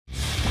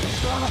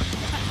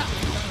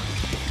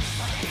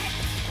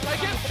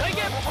Take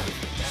it!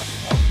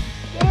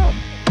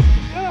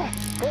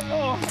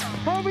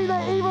 Tell me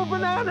they're evil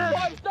bananas!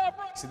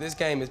 So this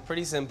game is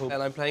pretty simple,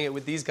 and I'm playing it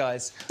with these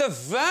guys. The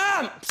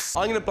Vamps!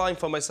 I'm going to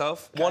blindfold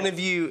myself. Okay. One of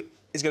you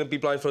is going to be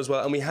blindfolded as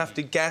well, and we have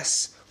to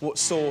guess what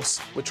sauce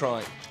we're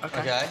trying.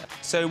 Okay.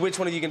 So which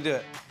one of you can do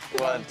it?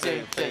 1,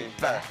 2, 3,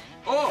 4.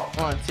 Oh!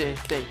 1, 2,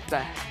 3,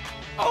 4.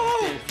 Oh!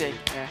 1, 2, 3,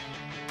 yeah.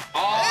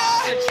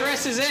 Oh, the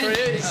Triss is in.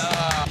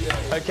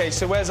 OK,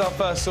 so where's our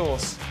first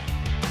sauce?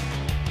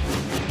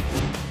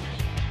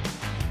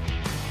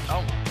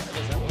 Oh, my God,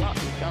 there's a lot.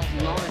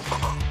 Nice.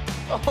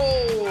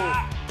 Oh!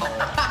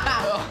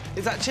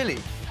 Is that chilli?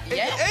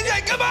 Yeah. Is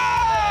it? Come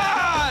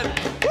on!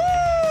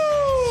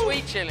 Woo!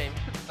 Sweet chilli.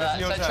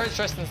 So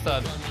Tristan's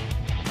third.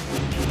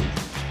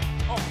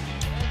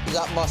 Is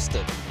that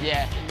mustard?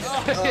 Yeah.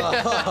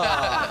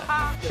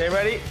 OK,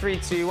 ready? 3,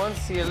 2, 1.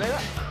 See you later.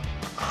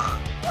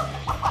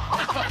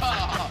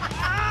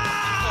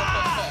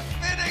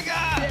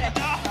 Vinegar!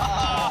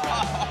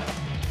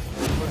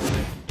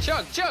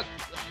 Chug, chug.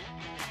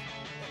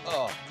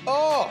 Oh.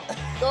 Oh!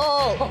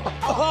 Oh!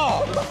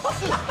 Oh!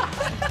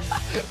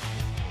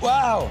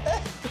 Wow!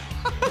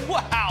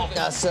 Wow!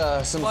 That's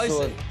some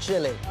sort of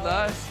chili.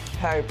 Nice.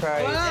 Peri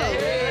peri.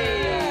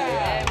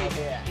 Hey.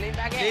 Lean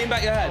back in. Lean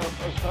back your head. Oh,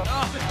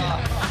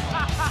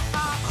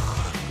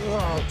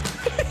 God.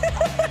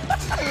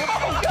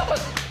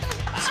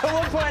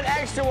 Someone put an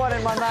extra one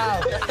in my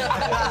mouth.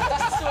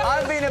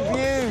 I've been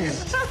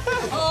abused.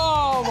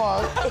 Oh,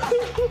 my...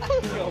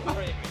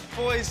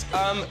 Boys,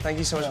 thank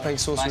you so much for playing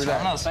Sauce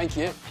Roulette. Thank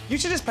you. You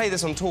should just play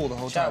this on tour the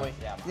whole time. Shall we?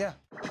 Yeah.